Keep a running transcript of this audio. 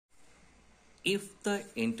If the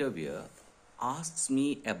interviewer asks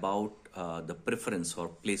me about the preference or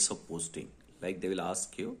place of posting, like they will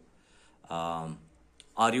ask you, um,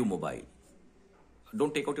 are you mobile?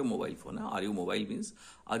 Don't take out your mobile phone. Huh? Are you mobile means,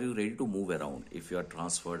 are you ready to move around? If you are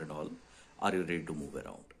transferred and all, are you ready to move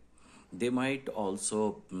around? They might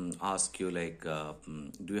also ask you like,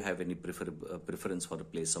 do you have any preference for the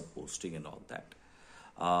place of posting and all that?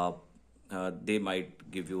 Uh, they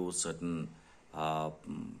might give you certain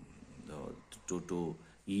to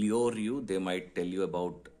lure you. They might tell you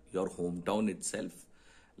about your hometown itself.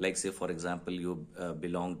 Like say for example, you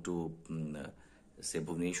belong to say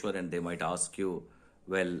Bhubaneswar, and they might ask you,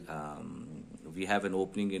 well, we have an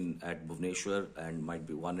opening in at Bhubaneswar and might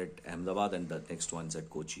be one at Ahmedabad and the next one's at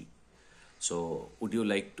Kochi. So would you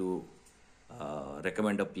like to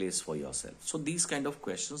recommend a place for yourself? So these kind of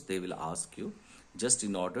questions they will ask you just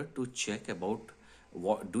in order to check about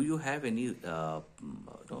what do you have any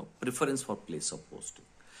preference for place of posting.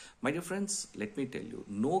 My dear friends, let me tell you,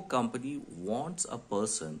 no company wants a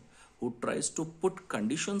person who tries to put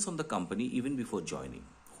conditions on the company even before joining,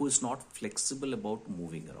 who is not flexible about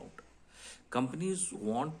moving around. Companies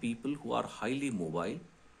want people who are highly mobile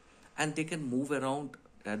and they can move around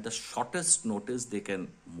at the shortest notice. They can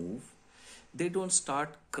move. They don't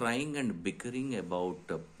start crying and bickering about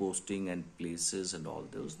posting and places and all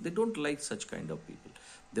those. They don't like such kind of people.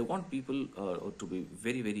 They want people to be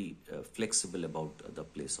very very flexible about the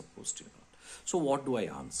place of posting. So what do I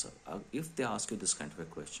answer if they ask you this kind of a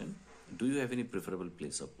question? Do you have any preferable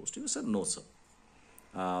place of posting? You said no, sir.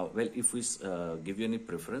 Well, if we give you any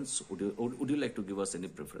preference, would you like to give us any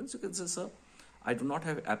preference? You can say, sir, I do not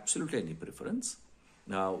have absolutely any preference.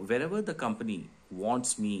 Now, wherever the company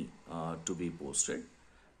wants me to be posted,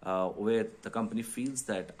 where the company feels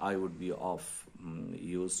that I would be of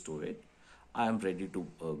use to it, I am ready to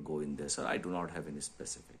go in there, sir. I do not have any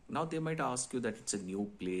specific. Now, they might ask you that it's a new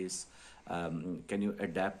place. Can you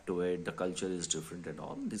adapt to it? The culture is different and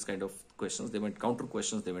all. These kind of questions, they might counter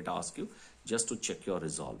questions they might ask you just to check your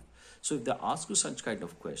resolve. So if they ask you such kind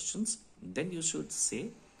of questions, then you should say,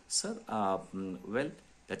 sir, well,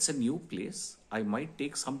 that's a new place. I might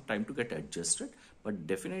take some time to get adjusted, but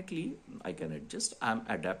definitely I can adjust. I'm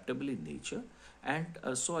adaptable in nature, and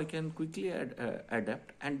so I can quickly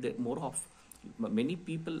adapt. And more of many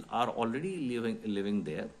people are already living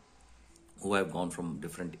there who have gone from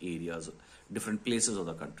different areas, different places of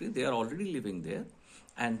the country. They are already living there,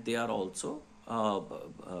 and they are also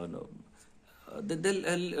no,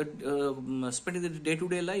 they'll spending their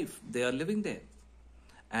day-to-day life. They are living there.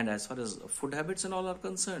 And as far as food habits and all are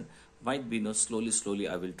concerned, might be, slowly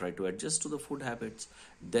I will try to adjust to the food habits.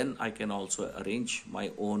 Then I can also arrange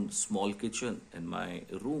my own small kitchen in my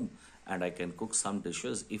room, and I can cook some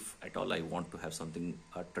dishes. If at all I want to have something,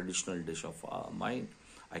 a traditional dish of mine,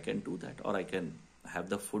 I can do that, or I can have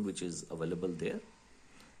the food which is available there.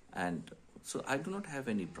 And so I do not have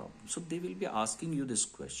any problem. So they will be asking you this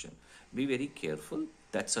question. Be very careful.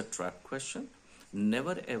 That's a trap question.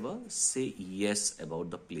 Never ever say yes about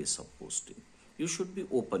the place of posting. You should be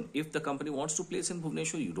open. If the company wants to place in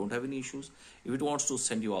Bhubaneswar, you don't have any issues. If it wants to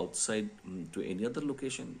send you outside to any other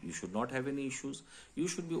location, you should not have any issues. You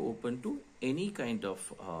should be open to any kind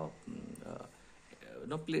of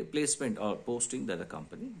placement or posting that a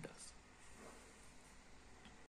company does.